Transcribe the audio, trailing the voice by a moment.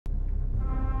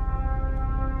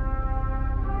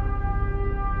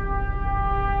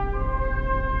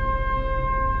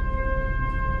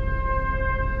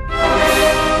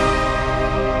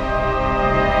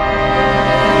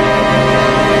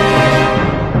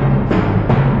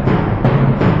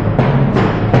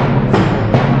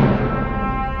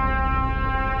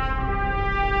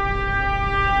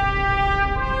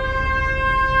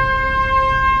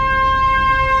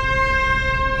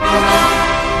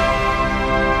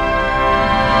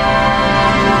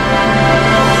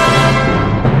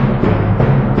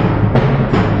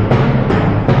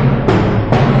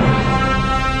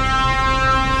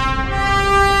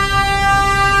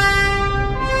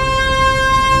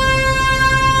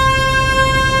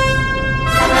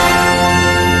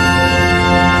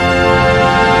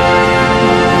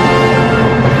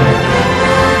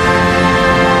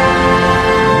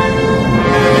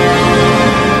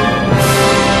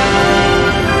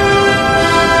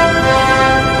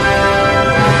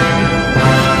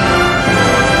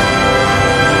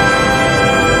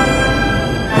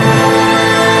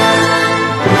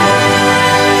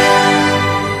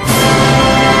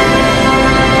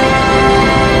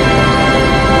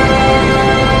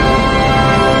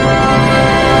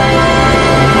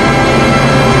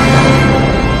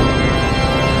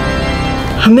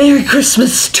Merry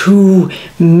Christmas to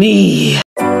me.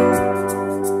 Oh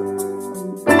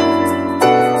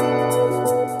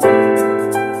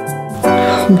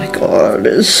my god,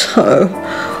 it's so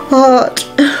hot.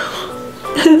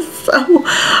 It's so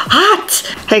hot.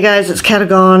 Hey guys, it's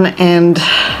Catagon and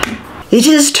it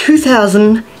is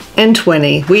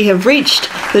 2020. We have reached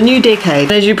the new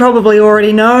decade. As you probably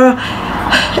already know,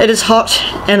 it is hot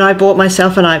and I bought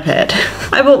myself an iPad.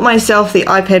 I bought myself the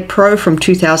Ipad Pro from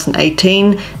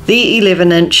 2018, the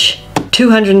 11-inch,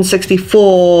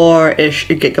 264-ish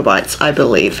gigabytes, I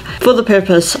believe, for the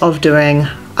purpose of doing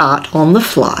art on the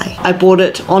fly. I bought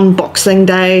it on Boxing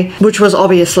Day, which was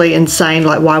obviously insane,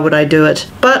 like why would I do it?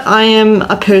 But I am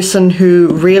a person who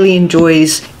really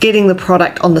enjoys getting the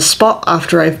product on the spot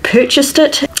after I've purchased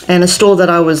it, and a store that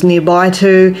I was nearby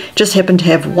to just happened to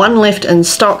have one left in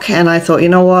stock, and I thought, you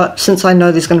know what, since I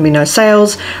know there's going to be no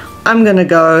sales, I'm gonna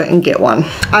go and get one.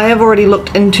 I have already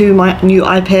looked into my new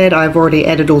iPad. I've already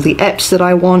added all the apps that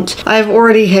I want. I've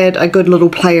already had a good little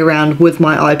play around with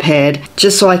my iPad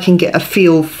just so I can get a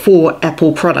feel for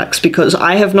Apple products, because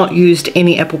I have not used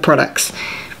any Apple products.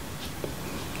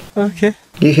 Okay.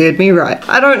 You heard me right.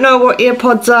 I don't know what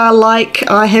AirPods are like.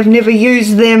 I have never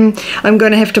used them. I'm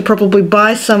going to have to probably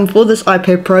buy some for this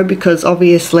iPad Pro because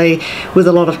obviously with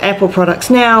a lot of Apple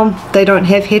products now, they don't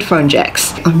have headphone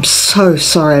jacks. I'm so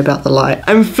sorry about the light.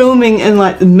 I'm filming in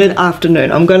like the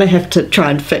mid-afternoon. I'm going to have to try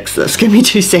and fix this. Give me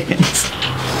 2 seconds.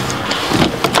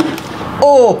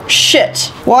 Oh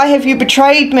shit, why have you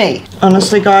betrayed me?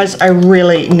 Honestly guys, I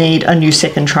really need a new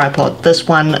second tripod. This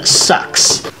one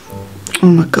sucks. Oh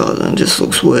my god, that just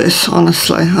looks worse,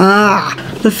 honestly.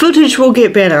 The footage will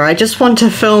get better. I just want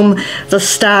to film the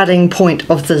starting point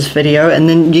of this video and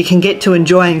then you can get to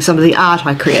enjoying some of the art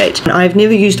I create. I've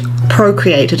never used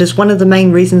Procreate. It is one of the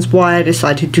main reasons why I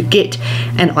decided to get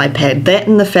an iPad. That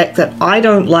and the fact that I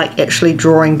don't like actually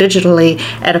drawing digitally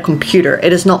at a computer.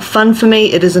 It is not fun for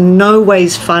me. It is in no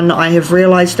ways fun. I have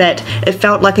realized that. It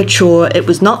felt like a chore. It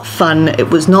was not fun. It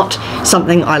was not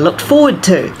something I looked forward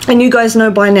to. And you guys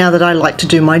know by now that I like to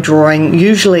do my drawing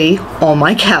usually on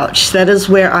my couch. That is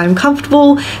where I'm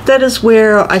comfortable. That is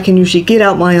where I can usually get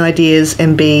out my ideas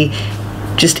and be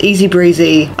just easy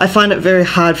breezy. I find it very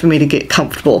hard for me to get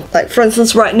comfortable. Like for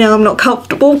instance right now I'm not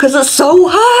comfortable because it's so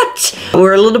hot.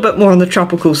 We're a little bit more on the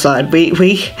tropical side.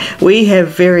 We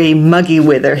have very muggy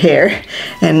weather here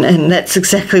and that's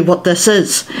exactly what this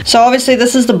is. So obviously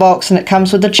this is the box and it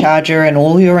comes with the charger and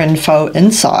all your info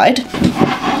inside.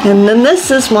 And then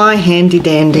this is my handy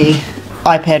dandy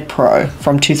Ipad Pro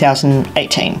from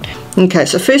 2018. Okay,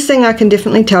 so first thing I can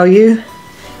definitely tell you,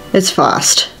 it's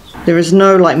fast. There is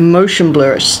no like motion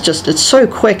blur, it's so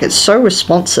quick, it's so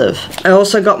responsive. I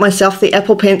also got myself the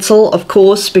Apple Pencil, of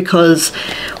course, because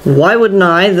why wouldn't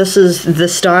I? This is the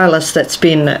stylus that's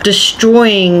been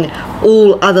destroying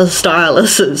all other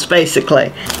styluses,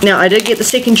 basically. Now, I did get the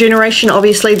second generation,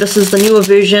 obviously this is the newer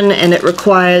version and it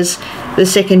requires the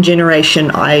second generation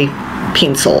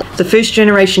pencil. The first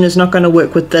generation is not going to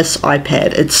work with this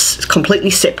iPad. It's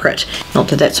completely separate. Not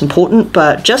that that's important,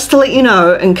 but just to let you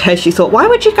know, in case you thought, why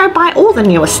would you go buy all the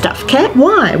newer stuff, Kat?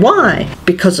 Why? Why?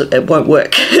 Because it won't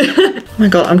work. Oh my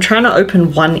god, I'm trying to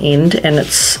open one end and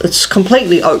it's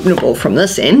completely openable from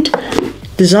this end.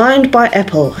 Designed by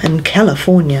Apple in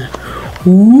California.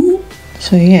 Ooh.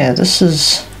 So yeah, this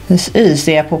is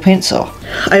the Apple Pencil.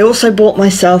 I also bought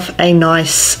myself a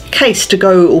nice case to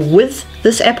go with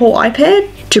this Apple iPad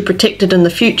to protect it in the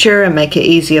future and make it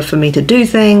easier for me to do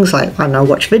things like, I don't know,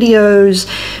 watch videos,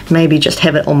 maybe just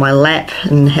have it on my lap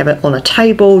and have it on a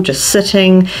table just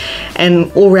sitting,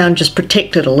 and all around just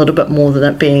protect it a little bit more than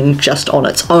it being just on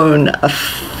its own a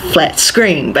flat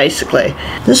screen basically.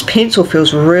 This pencil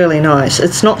feels really nice.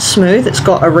 It's not smooth, it's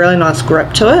got a really nice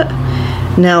grip to it.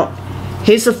 Now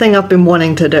here's the thing I've been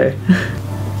wanting to do.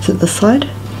 Is it this side?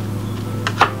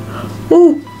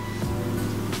 Ooh.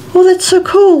 Oh, that's so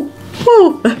cool.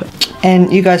 Ooh. And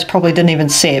you guys probably didn't even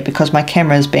see it because my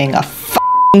camera is being a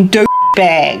f***ing dope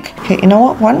bag. Okay, you know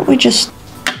what? Why don't we just...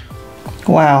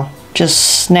 Wow.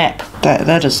 Just snap.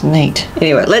 That is neat.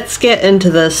 Anyway, let's get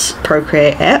into this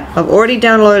Procreate app. I've already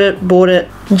downloaded it, bought it.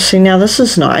 Well, see, now this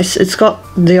is nice. It's got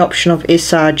the option of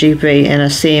sRGB and a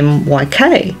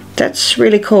CMYK. That's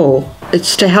really cool.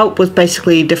 It's to help with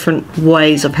basically different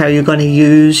ways of how you're going to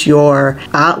use your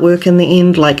artwork in the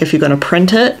end, like if you're going to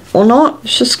print it or not.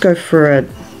 Let's just go for a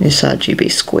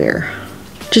sRGB square.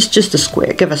 Just a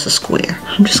square. Give us a square.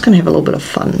 I'm just going to have a little bit of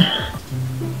fun.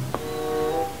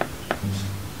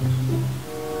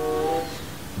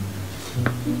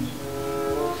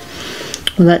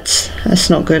 Well, that's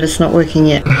not good. It's not working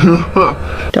yet.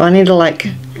 Do I need to like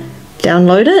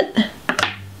download it?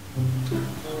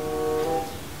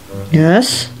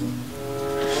 Yes.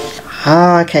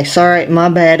 Ah, okay, sorry, my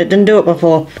bad. It didn't do it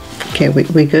before. Okay,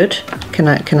 we good? Can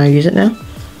I use it now?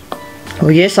 Oh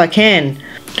yes, I can.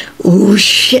 Oh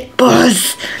shit,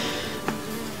 boss.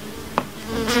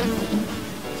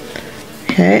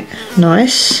 Okay,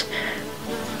 nice.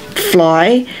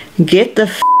 Fly, get the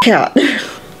f out.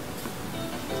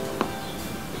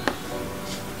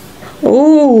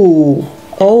 Oh,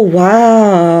 oh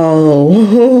wow.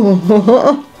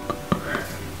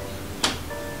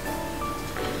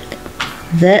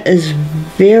 That is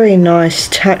very nice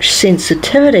touch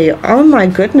sensitivity. Oh my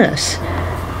goodness.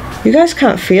 You guys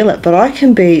can't feel it, but I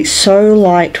can be so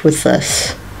light with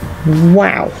this.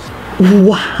 Wow.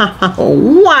 Wow.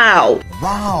 Wow.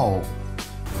 Wow.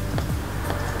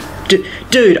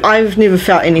 Dude, I've never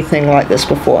felt anything like this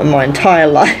before in my entire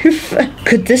life.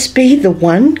 Could this be the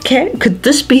one, Cat? Could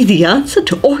this be the answer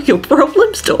to all your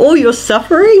problems, to all your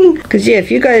suffering? Because yeah,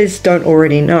 if you guys don't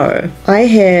already know, I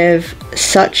have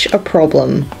such a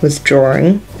problem with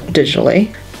drawing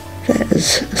digitally. That is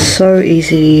so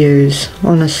easy to use,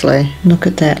 honestly. Look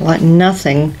at that, like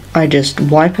nothing. I just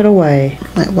wipe it away.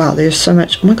 Like, wow, there's so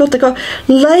much. Oh my god, they got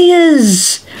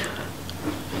layers!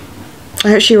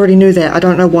 I actually already knew that. I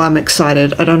don't know why I'm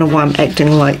excited. I don't know why I'm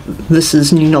acting like this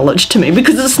is new knowledge to me,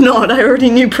 because it's not. I already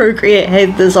knew Procreate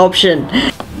had this option.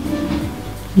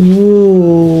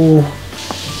 Ooh.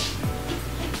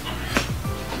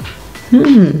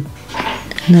 And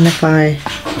then if I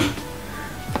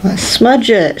smudge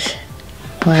it.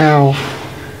 Wow.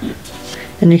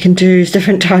 And you can do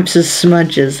different types of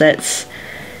smudges. That's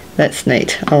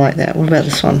neat. I like that. What about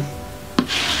this one?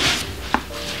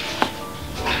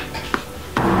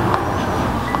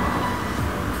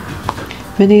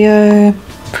 Video,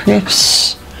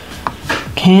 press,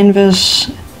 canvas,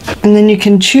 and then you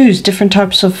can choose different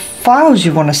types of files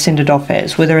you want to send it off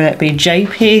as, whether that be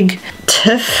JPEG,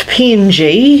 TIFF,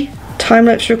 PNG.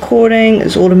 Time-lapse recording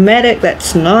is automatic,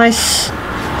 that's nice. So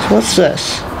what's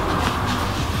this?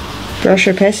 Brush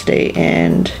opacity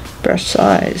and brush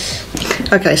size.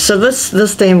 Okay, so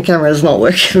this damn camera is not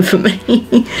working for me.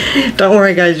 Don't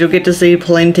worry guys, you'll get to see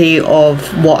plenty of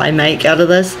what I make out of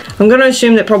this. I'm going to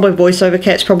assume that probably VoiceOver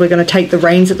Cat's probably going to take the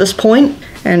reins at this point,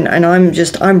 and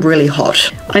I'm really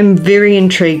hot. I'm very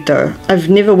intrigued though. I've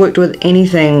never worked with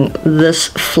anything this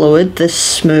fluid, this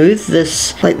smooth,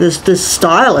 this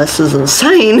stylus is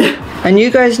insane. And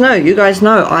you guys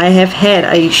know, I have had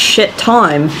a shit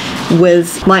time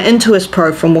with my Intuos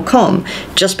Pro from Wacom,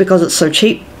 just because it's so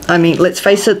cheap. I mean, let's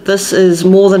face it, this is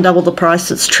more than double the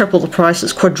price, it's triple the price,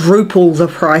 it's quadruple the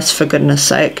price, for goodness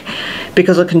sake,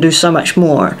 because it can do so much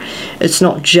more. It's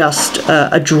not just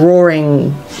a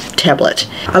drawing tablet.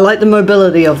 I like the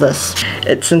mobility of this.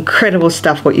 It's incredible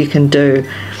stuff what you can do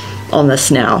on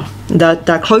this now.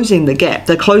 They're closing the gap.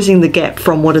 They're closing the gap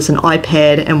from what is an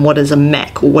iPad and what is a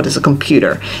Mac or what is a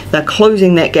computer. They're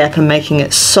closing that gap and making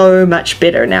it so much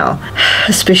better now.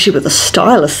 Especially with the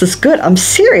stylus. It's good. I'm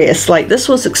serious. Like, this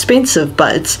was expensive,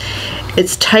 but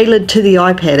it's tailored to the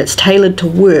iPad. It's tailored to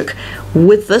work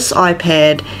with this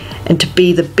iPad and to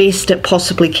be the best it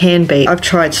possibly can be. I've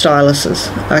tried styluses.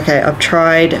 Okay, I've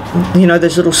tried, you know,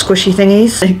 those little squishy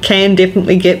thingies. It can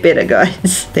definitely get better,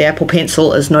 guys. The Apple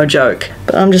Pencil is no joke.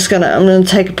 But I'm gonna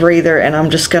take a breather and I'm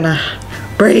just gonna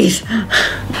breathe.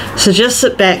 So just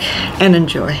sit back and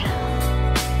enjoy.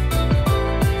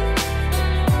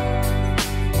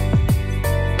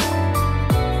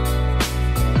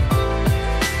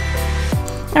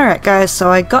 Alright guys,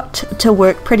 so I got to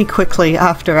work pretty quickly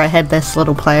after I had this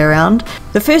little play around.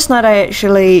 The first night I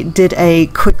actually did a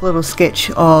quick little sketch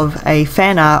of a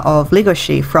fan art of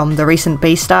Legoshi from the recent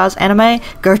Beastars anime.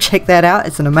 Go check that out,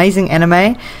 it's an amazing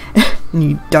anime.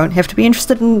 You don't have to be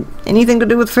interested in anything to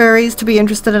do with furries to be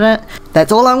interested in it.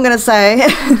 That's all I'm gonna say.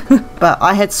 But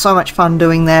I had so much fun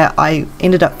doing that. I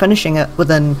ended up finishing it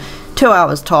within 2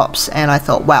 hours tops, and I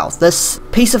thought, wow, this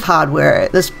piece of hardware,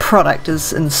 this product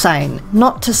is insane.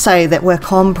 Not to say that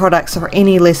Wacom products are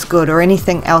any less good or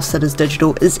anything else that is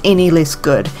digital is any less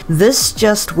good. This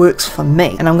just works for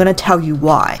me, and I'm going to tell you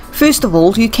why. First of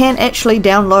all, you can actually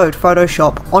download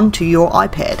Photoshop onto your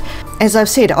iPad. As I've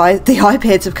said, the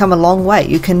iPads have come a long way.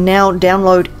 You can now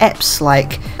download apps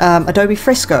like Adobe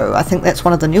Fresco. I think that's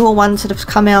one of the newer ones that have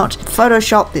come out.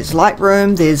 Photoshop, there's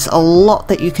Lightroom, there's a lot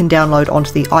that you can download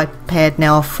onto the iPad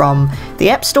now from the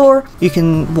App Store. You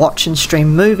can watch and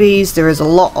stream movies. There is a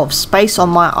lot of space on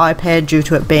my iPad due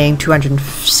to it being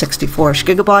 264-ish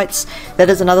gigabytes. That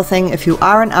is another thing. If you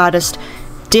are an artist,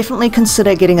 definitely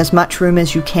consider getting as much room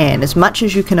as you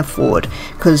can afford,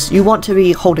 because you want to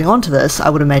be holding on to this, I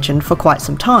would imagine, for quite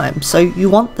some time, so you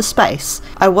want the space.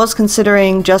 I was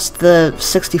considering just the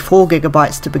 64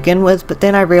 gigabytes to begin with, but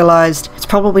then I realized it's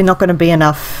probably not going to be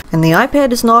enough, and the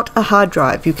iPad is not a hard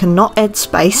drive. You cannot add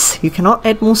space, you cannot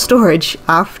add more storage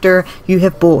after you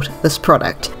have bought this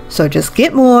product. So just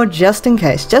get more just in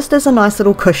case, just as a nice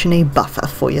little cushiony buffer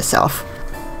for yourself.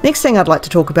 Next thing I'd like to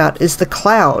talk about is the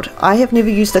cloud. I have never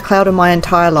used the cloud in my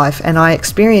entire life, and I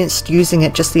experienced using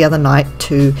it just the other night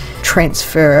to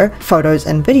transfer photos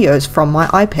and videos from my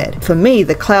iPad. For me,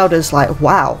 the cloud is like,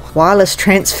 wow, wireless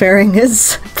transferring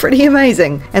is pretty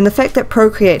amazing. And the fact that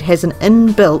Procreate has an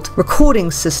inbuilt recording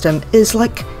system is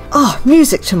like, oh,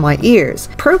 music to my ears.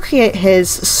 Procreate has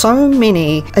so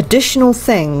many additional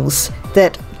things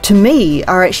that to me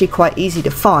are actually quite easy to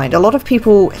find. A lot of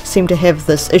people seem to have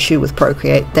this issue with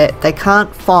Procreate, that they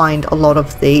can't find a lot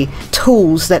of the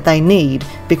tools that they need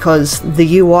because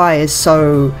the UI is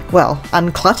so, well,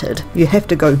 uncluttered. You have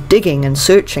to go digging and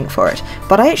searching for it.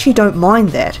 But I actually don't mind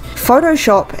that.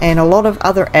 Photoshop and a lot of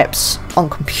other apps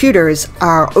on computers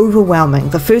are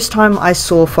overwhelming. The first time I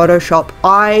saw Photoshop,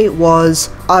 I was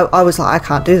like, I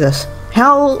can't do this.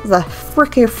 How the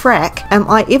frack am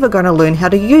I ever going to learn how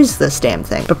to use this damn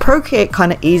thing? But Procreate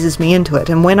kind of eases me into it,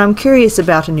 and when I'm curious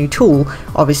about a new tool,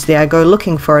 obviously I go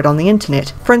looking for it on the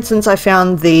internet. For instance, I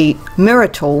found the mirror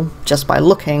tool just by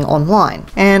looking online,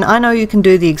 and I know you can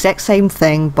do the exact same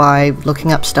thing by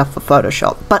looking up stuff for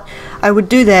Photoshop, but I would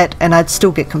do that and I'd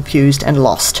still get confused and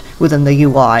lost within the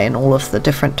UI and all of the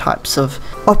different types of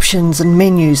options and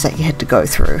menus that you had to go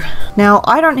through. Now,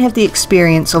 I don't have the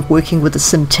experience of working with a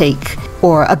Cintiq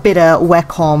or a better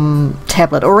Wacom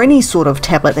tablet, or any sort of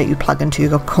tablet that you plug into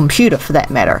your computer for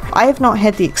that matter. I have not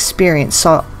had the experience,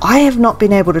 so I have not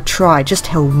been able to try just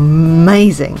how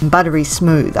amazing buttery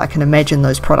smooth I can imagine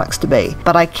those products to be.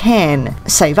 But I can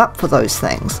save up for those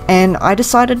things, and I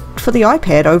decided for the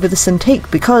iPad over the Cintiq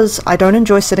because I don't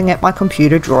enjoy sitting at my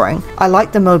computer drawing. I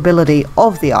like the mobility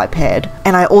of the iPad,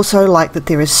 and I also like that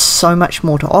there is so much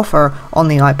more to offer on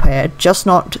the iPad, just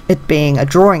not it being a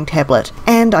drawing tablet.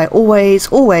 And I always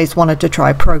wanted to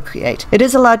try Procreate. It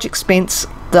is a large expense.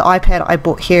 The iPad I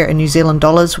bought here in New Zealand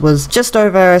dollars was just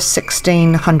over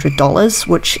 $1,600,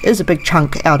 which is a big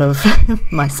chunk out of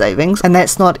my savings. And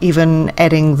that's not even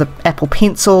adding the Apple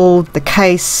Pencil, the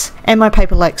case, and my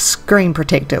Paperlike screen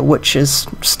protector, which is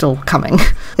still coming.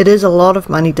 It is a lot of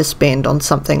money to spend on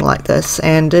something like this,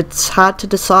 and it's hard to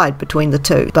decide between the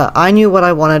two. But I knew what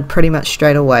I wanted pretty much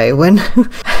straight away when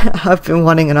I've been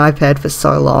wanting an iPad for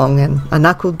so long, and I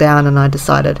knuckled down and I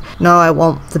decided, no, I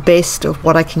want the best of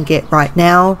what I can get right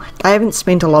now. I haven't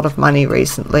spent a lot of money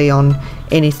recently on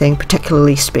anything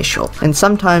particularly special, and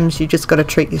sometimes you just got to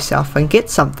treat yourself and get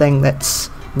something that's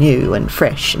new and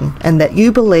fresh and that you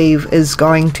believe is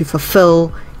going to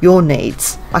fulfill your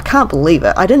needs. I can't believe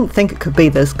it. I didn't think it could be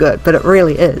this good, but it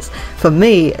really is. For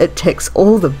me, it ticks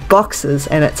all the boxes,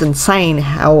 and it's insane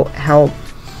how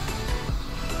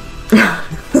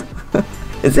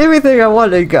it's everything I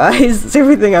wanted, guys. It's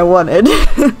everything I wanted.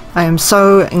 I am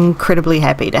so incredibly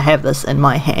happy to have this in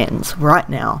my hands right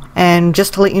now. And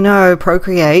just to let you know,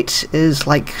 Procreate is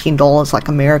like $10 like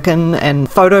American, and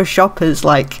Photoshop is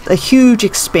like a huge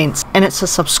expense, and it's a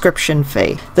subscription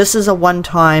fee. This is a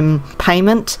one-time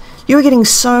payment. You're getting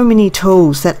so many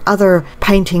tools that other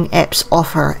painting apps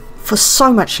offer for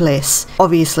so much less,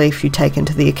 obviously if you take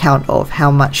into the account of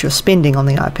how much you're spending on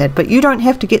the iPad, but you don't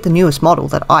have to get the newest model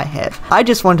that I have. I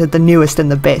just wanted the newest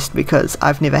and the best because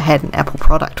I've never had an Apple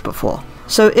product before.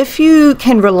 So if you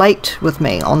can relate with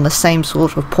me on the same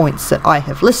sort of points that I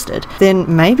have listed,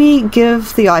 then maybe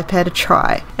give the iPad a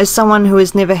try. As someone who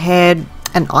has never had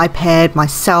an iPad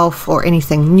myself, or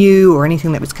anything new, or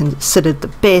anything that was considered the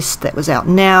best that was out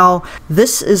now,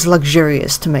 this is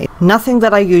luxurious to me. Nothing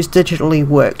that I used digitally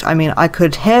worked. I mean, I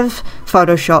could have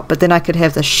Photoshop, but then I could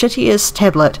have the shittiest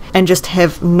tablet and just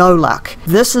have no luck.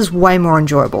 This is way more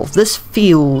enjoyable. This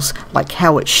feels like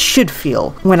how it should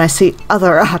feel when I see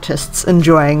other artists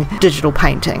enjoying digital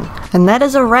painting. And that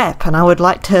is a wrap, and I would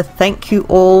like to thank you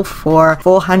all for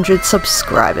 400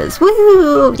 subscribers.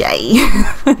 Woo! Yay!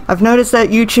 I've noticed that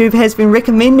YouTube has been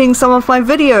recommending some of my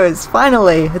videos.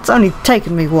 Finally! It's only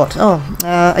taken me, what?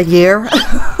 A year?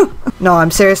 No,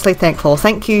 I'm seriously thankful.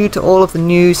 Thank you to all of the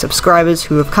new subscribers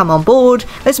who have come on board.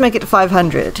 Let's make it to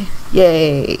 500.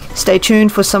 Yay! Stay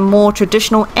tuned for some more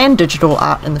traditional and digital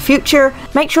art in the future.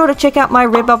 Make sure to check out my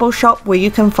Redbubble shop where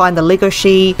you can find the Lego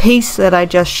She piece that I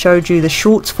just showed you the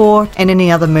shorts for, and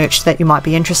any other merch that you might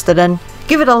be interested in.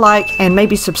 Give it a like and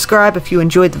maybe subscribe if you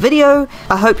enjoyed the video.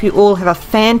 I hope you all have a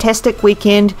fantastic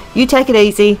weekend. You take it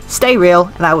easy, stay real,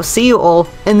 and I will see you all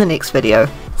in the next video.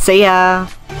 See ya!